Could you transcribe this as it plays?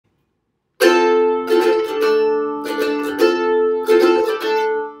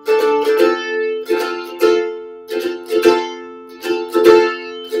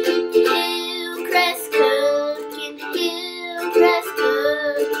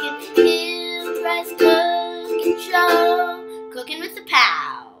Cooking with the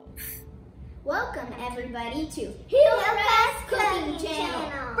Pals. Welcome everybody to Hillcrest Cooking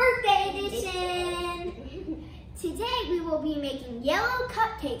Channel Birthday Edition. Today we will be making yellow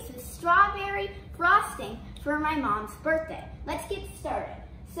cupcakes with strawberry frosting for my mom's birthday. Let's get started.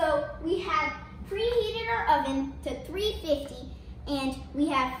 So we have preheated our oven to 350 and we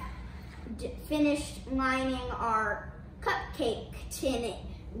have finished lining our cupcake tin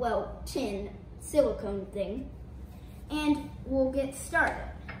silicone thing, and we'll get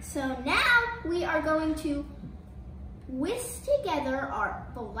started. So now we are going to whisk together our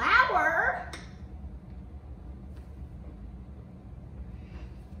flour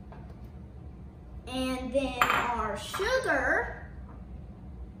and then our sugar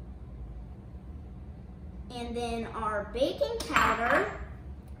and then our baking powder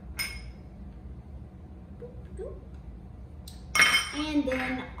and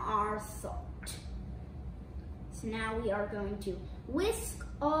then our salt. So now we are going to whisk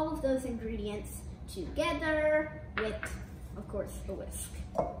all of those ingredients together with, of course, the whisk.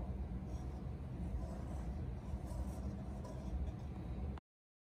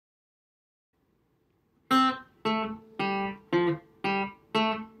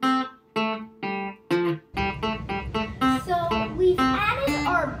 So we've added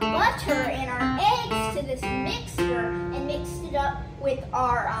our butter and our eggs to this mixture and mixed it up with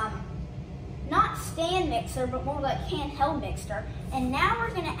our not stand mixer, but more like handheld mixer. And now we're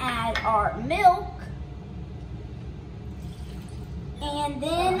gonna add our milk. And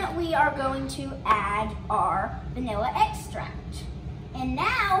then we are going to add our vanilla extract. And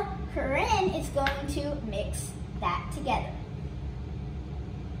now Corinne is going to mix that together.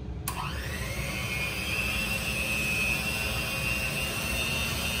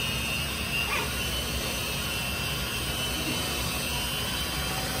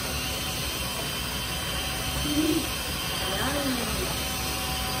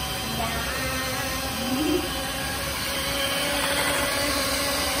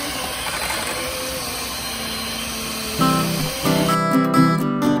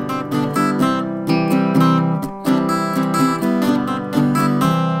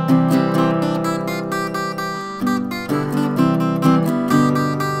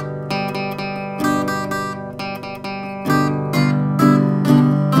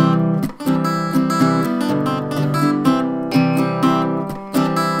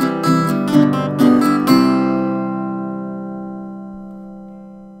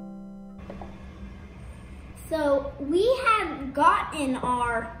 So we have gotten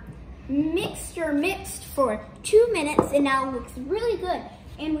our mixture mixed for 2 minutes and now it looks really good.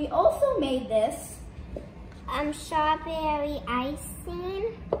 And we also made this strawberry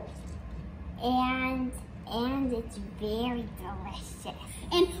icing, and it's very delicious.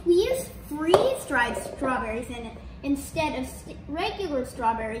 And we use freeze-dried strawberries in it instead of regular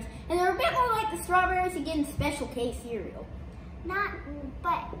strawberries, and they're a bit more like the strawberries you get in Special K cereal. But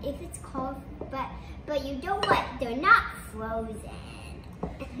if it's cold, but you know what? They're not frozen.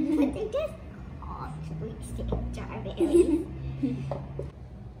 But they're just all sweet strawberries.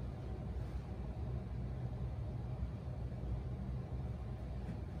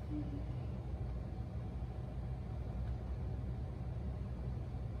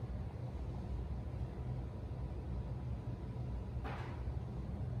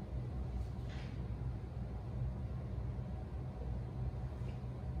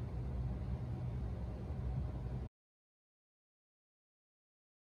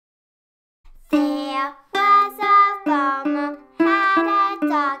 There was a farmer, had a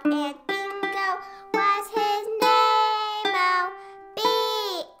dog, and Bingo was his name. Oh,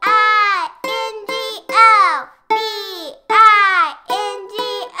 B-I-N-G-O, B-I-N-G-O,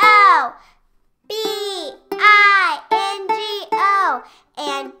 B-I-N-G-O,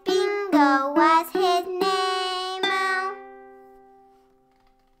 and Bingo was his name. Oh.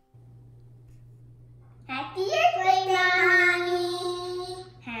 Happy birthday, Mommy!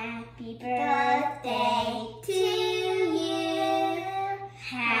 Happy birthday to you.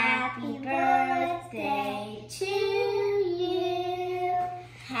 Happy birthday to you.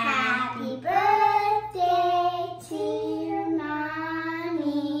 Happy birthday to your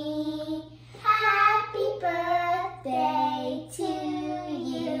mommy. Happy birthday to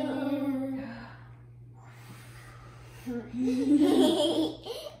you.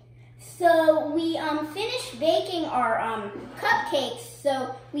 So we finished baking our cupcakes.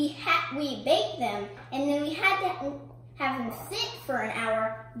 So we baked them, and then we had to have them sit for an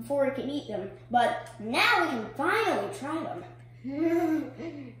hour before we could eat them. But now we can finally try them.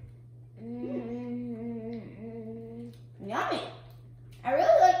 Yummy. I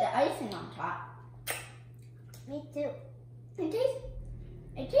really like the icing on top. Me too.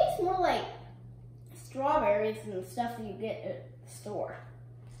 It tastes more like strawberries than the stuff that you get at the store.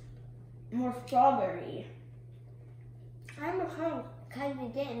 More strawberry. I don't know how, because we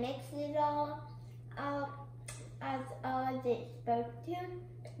didn't mix it all as it's supposed to,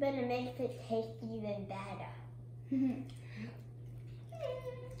 but it makes it taste even better.